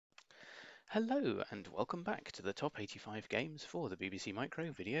Hello and welcome back to the top 85 games for the BBC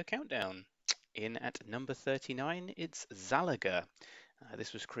Micro Video Countdown. In at number 39, it's Zalaga.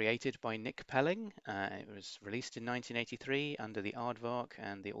 This was created by Nick Pelling. It was released in 1983 under the Aardvark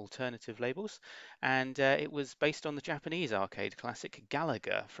and the Alternative labels, and it was based on the Japanese arcade classic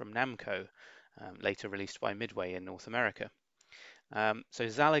Galaga from Namco, later released by Midway in North America. So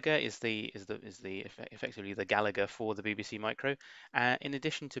Zalaga is effectively the Galaga for the BBC Micro. In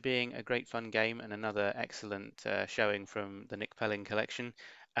addition to being a great fun game and another excellent showing from the Nick Pelling collection,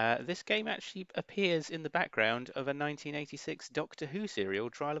 this game actually appears in the background of a 1986 Doctor Who serial,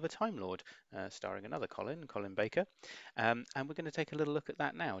 Trial of a Time Lord, starring another Colin Baker. And we're going to take a little look at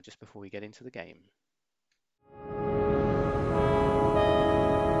that now, just before we get into the game.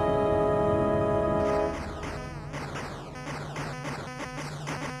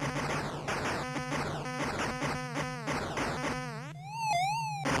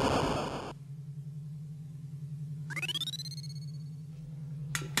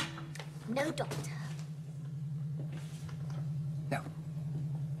 No, Doctor. No.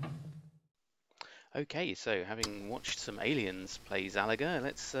 Okay, so having watched some aliens play Zalaga,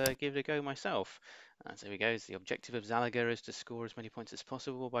 let's give it a go myself. So here we go. The objective of Zalaga is to score as many points as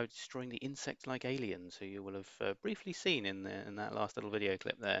possible by destroying the insect-like aliens, who you will have briefly seen in that last little video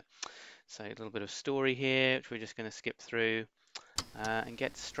clip there. So a little bit of story here, which we're just going to skip through and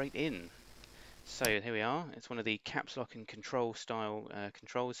get straight in. So here we are. It's one of the caps lock and control style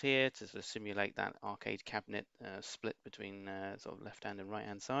controls here to sort of simulate that arcade cabinet split between sort of left hand and right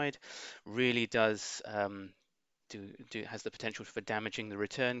hand side. Really does has the potential for damaging the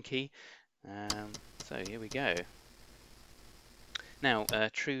return key. So here we go. Now,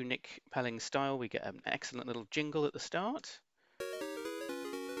 true Nick Pelling style, we get an excellent little jingle at the start.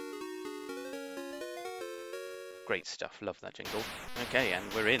 Great stuff, love that jingle. Okay, and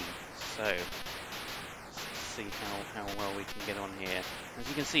we're in. So let's see how well we can get on here. As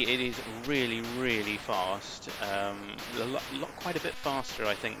you can see, it is really fast. Quite a bit faster,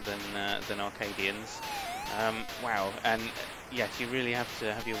 I think, than Arcadians. Wow, and yes, you really have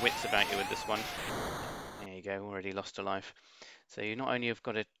to have your wits about you with this one. There you go, already lost a life. So you not only have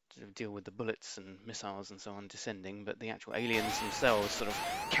got to deal with the bullets and missiles and so on descending, but the actual aliens themselves, sort of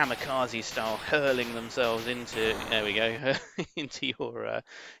kamikaze style, hurling themselves into, there we go, into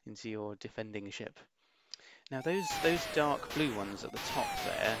your defending ship. Now those dark blue ones at the top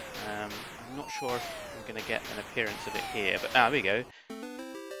there, I'm not sure if I'm going to get an appearance of it here, but there we go.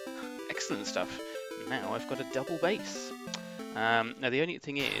 Excellent stuff. Now I've got a double base. Now the only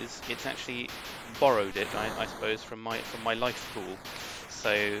thing is, it's actually borrowed it, I suppose, from my life pool. So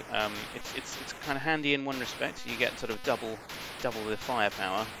it's kind of handy in one respect. You get sort of double the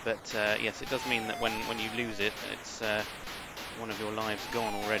firepower. But yes, it does mean that when you lose it, it's one of your lives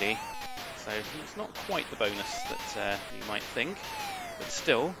gone already. So it's not quite the bonus that you might think, but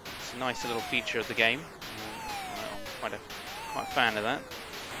still, it's a nice little feature of the game. I'm quite a fan of that.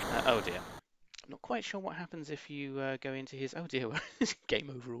 Oh dear. I'm not quite sure what happens if you go into his... Oh dear,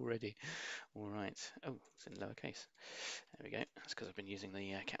 game over already. All right. Oh, it's in lowercase. There we go. That's because I've been using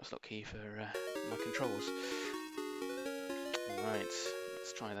the caps lock key for my controls. All right.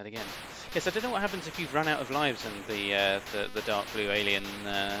 Let's try that again. Yes, I don't know what happens if you've run out of lives and the dark blue alien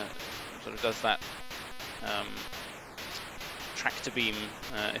sort of does that tractor beam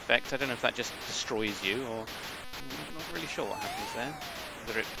effect. I don't know if that just destroys you, or I'm not really sure what happens there.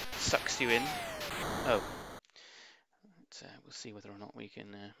 Whether it sucks you in. Oh, we'll see whether or not we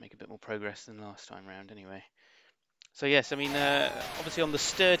can make a bit more progress than last time round anyway. So yes, I mean, obviously on the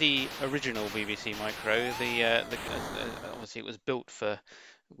sturdy original BBC Micro, obviously it was built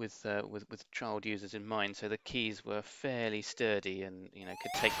with child users in mind, so the keys were fairly sturdy and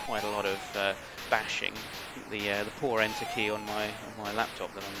could take quite a lot of bashing. The poor enter key on my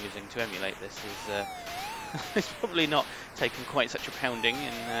laptop that I'm using to emulate this is it's probably not taken quite such a pounding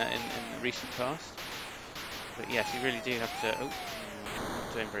in the recent past. But yes, you really do have to... Oh,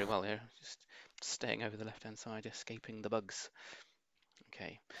 not doing very well here. Just staying over the left-hand side, escaping the bugs.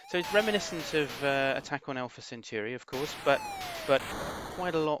 Okay, so it's reminiscent of Attack on Alpha Centauri, of course, but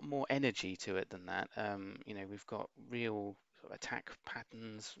quite a lot more energy to it than that. We've got real sort of attack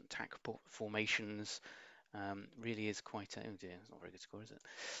patterns, attack formations. Really is quite a... Oh dear, it's not a very good score, is it?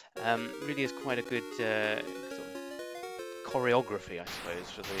 Really is quite a good sort of choreography, I suppose,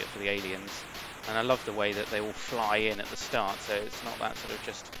 for the aliens. And I love the way that they all fly in at the start, so it's not that sort of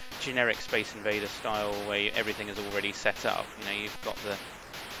just generic Space Invader style where everything is already set up. You've got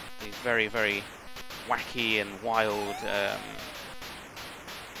these very wacky and wild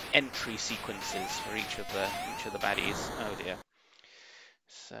entry sequences for each of the baddies. Oh dear.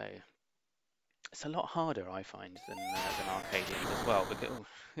 So it's a lot harder, I find, than Arcadians as well,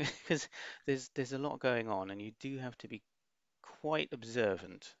 because there's a lot going on, and you do have to be quite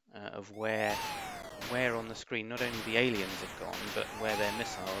observant of where on the screen not only the aliens have gone, but where their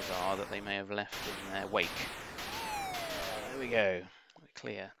missiles are that they may have left in their wake. There we go, we're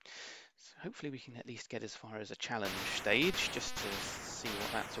clear. So hopefully we can at least get as far as a challenge stage, just to see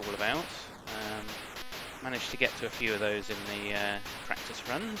what that's all about. Managed to get to a few of those in the practice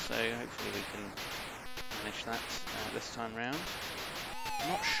run, so hopefully we can manage that this time round. I'm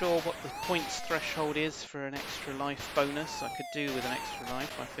not sure what the points threshold is for an extra life bonus. I could do with an extra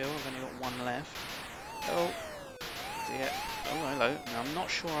life, I feel. I've only got one left. Oh, dear. Oh, hello. Now, I'm not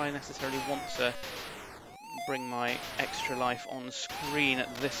sure I necessarily want to bring my extra life on screen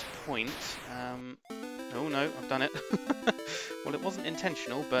at this point. Oh, no, I've done it. Well, it wasn't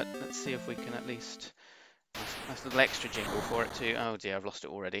intentional, but let's see if we can at least... Nice little extra jingle for it too. Oh dear, I've lost it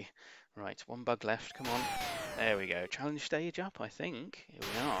already. Right, one bug left, come on. There we go, challenge stage up, I think. Here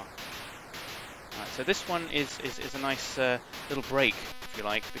we are. Right, so this one is a nice little break, if you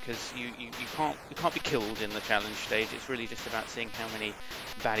like, because you can't be killed in the challenge stage. It's really just about seeing how many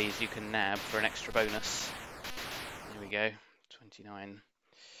baddies you can nab for an extra bonus. There we go, 29.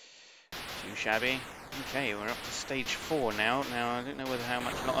 Too shabby. Okay, we're up to stage 4 now. Now, I don't know whether how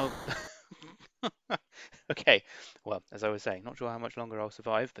much... Oh. Okay, well, as I was saying, not sure how much longer I'll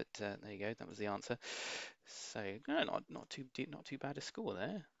survive, but there you go, that was the answer. So, no, not too bad a score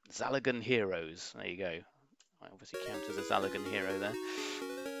there. Zalagan Heroes, there you go. I obviously count as a Zalagan hero there.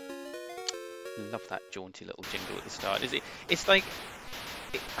 Love that jaunty little jingle at the start. It's like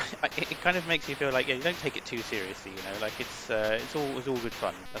it kind of makes you feel like, yeah, you don't take it too seriously, you know, like it's all good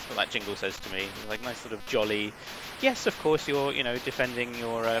fun. That's what that jingle says to me. It's like nice sort of jolly. Yes, of course you're, you know, defending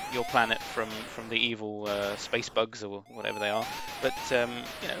your planet from the evil space bugs or whatever they are, but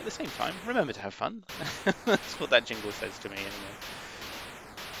you know, at the same time, remember to have fun. That's what that jingle says to me anyway.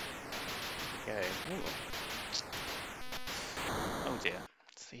 Okay. Oh dear.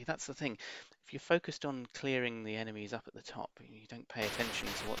 See, that's the thing. If you're focused on clearing the enemies up at the top, you don't pay attention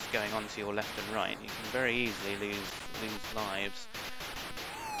to what's going on to your left and right, you can very easily lose lives.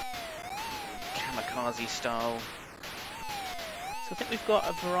 Kamikaze style. So I think we've got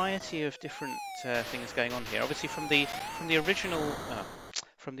a variety of different things going on here. Obviously, from the original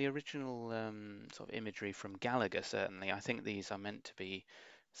sort of imagery from Galaga, certainly, I think these are meant to be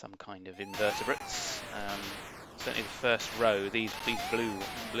some kind of invertebrates. Certainly the first row, these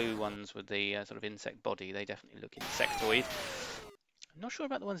blue ones with the sort of insect body, they definitely look insectoid. I'm not sure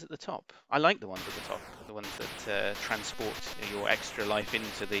about the ones at the top. I like the ones at the top, the ones that transport your extra life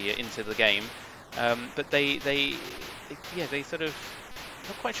into the game. But they sort of,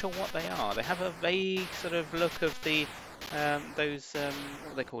 not quite sure what they are. They have a vague sort of look of the those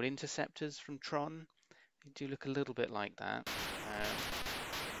what are they called, interceptors from Tron. They do look a little bit like that.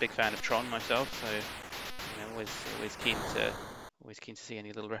 Big fan of Tron myself, so you know, always keen to see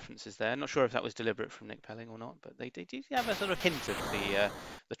any little references there. Not sure if that was deliberate from Nick Pelling or not, but they do have a sort of hint of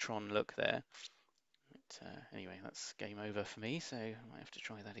the Tron look there. But, anyway, that's game over for me, so I might have to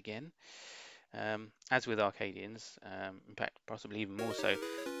try that again. As with Arcadians, in fact, possibly even more so,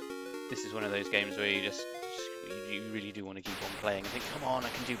 this is one of those games where you you really do want to keep on playing and think, come on, I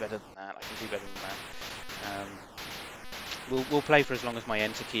can do better than that, I can do better than that. We'll play for as long as my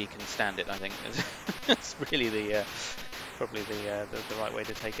enter key can stand it, I think. That's really probably the right way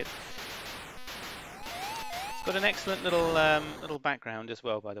to take it. It's got an excellent little background as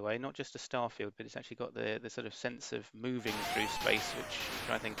well, by the way. Not just a star field, but it's actually got the sort of sense of moving through space, which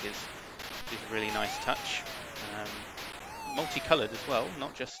I think is a really nice touch. Multicoloured as well,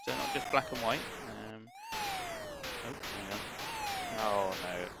 not just black and white. Oh, hang on. Oh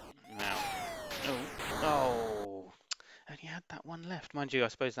no! Now, oh. Only had that one left, mind you. I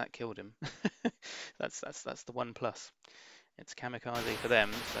suppose that killed him. That's the one plus. It's kamikaze for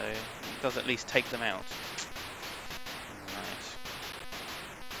them, so it does at least take them out. Right.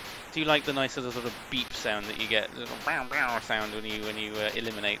 Do you like the nice sort of beep sound that you get, the little bow bow sound when you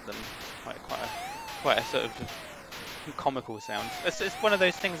eliminate them? Quite a sort of comical sound. It's one of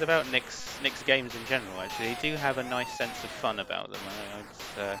those things about Nick's games in general. Actually, they do have a nice sense of fun about them.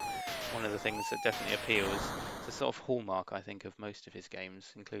 It's one of the things that definitely appeals. It's a sort of hallmark, I think, of most of his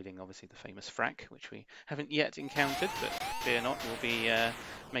games, including obviously the famous frack, which we haven't yet encountered, but fear not, will be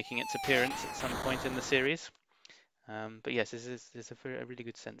making its appearance at some point in the series. But yes, there's a really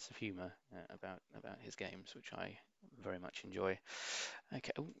good sense of humour about his games, which I very much enjoy.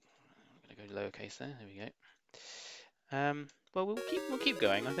 Okay, I'm going to go lowercase there. There we go. Well, we'll keep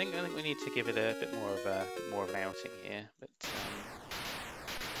going. I think we need to give it a bit more of an outing here, but.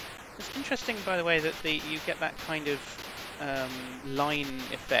 It's interesting, by the way, that you get that kind of line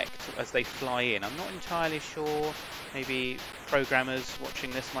effect as they fly in. I'm not entirely sure. Maybe programmers watching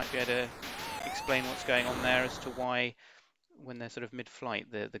this might be able to explain what's going on there as to why, when they're sort of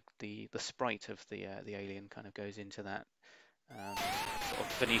mid-flight, the sprite of the alien kind of goes into that sort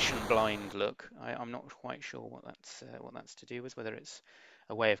of Venetian blind look. I'm not quite sure what that's to do with. Whether it's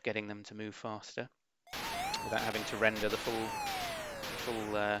a way of getting them to move faster without having to render the full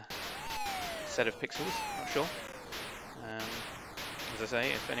set of pixels. Not sure. As I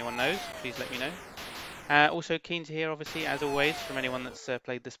say, if anyone knows, please let me know. Also keen to hear, obviously, as always, from anyone that's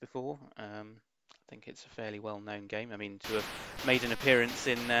played this before. I think it's a fairly well-known game. I mean, to have made an appearance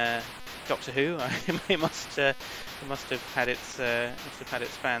in Doctor Who, it must have had its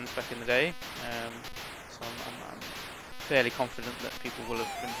fans back in the day. So I'm fairly confident that people will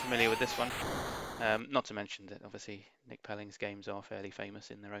have been familiar with this one. Not to mention that obviously Nick Pelling's games are fairly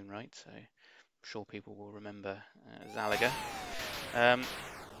famous in their own right, so I'm sure people will remember Zalaga.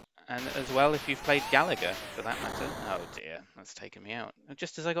 And as well, if you've played Galaga, for that matter. Oh dear, that's taken me out.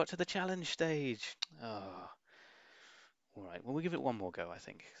 Just as I got to the challenge stage. Oh. All right, well, we'll give it one more go, I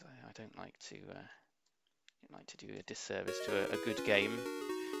think. I don't like to do a disservice to a good game,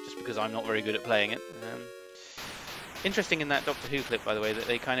 just because I'm not very good at playing it. Interesting in that Doctor Who clip, by the way, that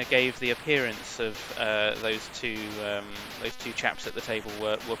they kind of gave the appearance of those two chaps at the table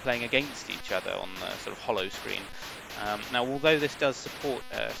were playing against each other on the sort of hollow screen. Now, although this does support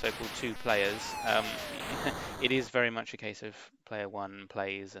so-called 2 players, it is very much a case of player 1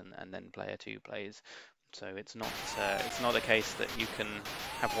 plays and then player 2 plays. So it's not a case that you can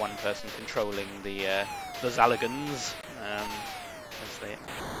have one person controlling the Zalagans, as they.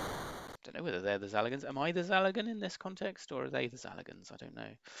 I don't know whether they're the Zalagans. Am I the Zalagan in this context, or are they the Zalagans? I don't know.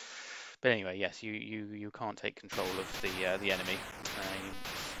 But anyway, yes, you can't take control of the enemy.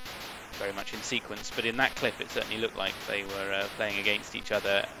 Very much in sequence, but in that clip it certainly looked like they were playing against each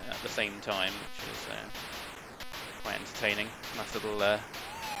other at the same time, which was quite entertaining. Nice little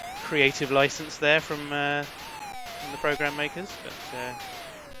creative license there from the program makers, but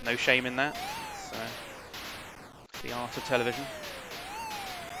no shame in that. It's the art of television.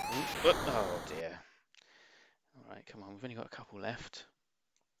 Ooh, oh dear. Alright, come on, we've only got a couple left.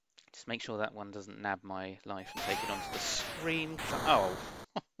 Just make sure that one doesn't nab my life and take it onto the screen. Oh,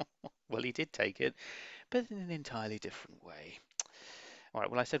 well, he did take it, but in an entirely different way. Alright,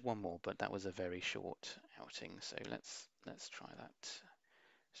 well, I said one more, but that was a very short outing, so let's try that.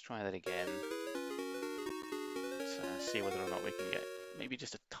 Let's try that again. Let's see whether or not we can get maybe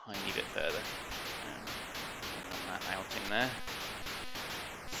just a tiny bit further on that outing there.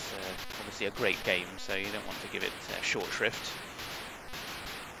 It's obviously a great game, so you don't want to give it short shrift.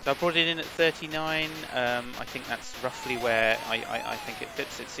 So I brought it in at 39. I think that's roughly where I think it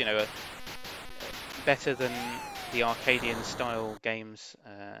fits. It's better than the Arcadian style games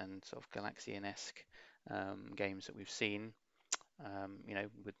and sort of Galaxian-esque games that we've seen.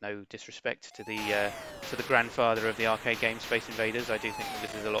 With no disrespect to the grandfather of the arcade game, Space Invaders, I do think that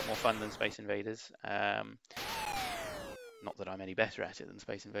this is a lot more fun than Space Invaders. Not that I'm any better at it than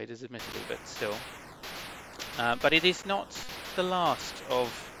Space Invaders, admittedly, but still. But it is not the last of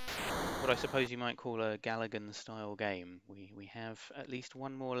what I suppose you might call a Galagan-style game. We have at least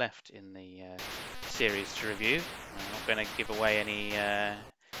one more left in the series to review. I'm not going to give away any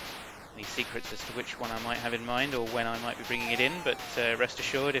secrets as to which one I might have in mind or when I might be bringing it in, but rest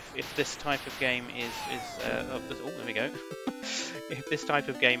assured, if this type of game is oh, there we go. If this type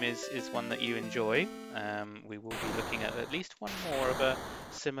of game is one that you enjoy, we will be looking at least one more of a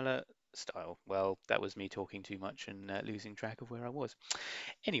similar style. Well, that was me talking too much and losing track of where I was.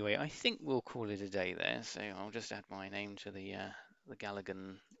 Anyway, I think we'll call it a day there, so I'll just add my name to the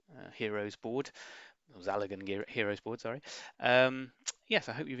Galagan Heroes board. Zalagan Heroes board, sorry. Yes,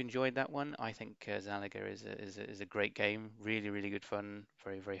 I hope you've enjoyed that one. I think Zalaga is a great game, really good fun,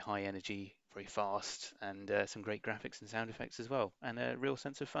 very high energy, very fast, and some great graphics and sound effects as well, and a real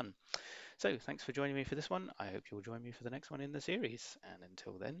sense of fun. So thanks for joining me for this one. I hope you'll join me for the next one in the series, and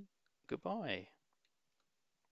until then, goodbye.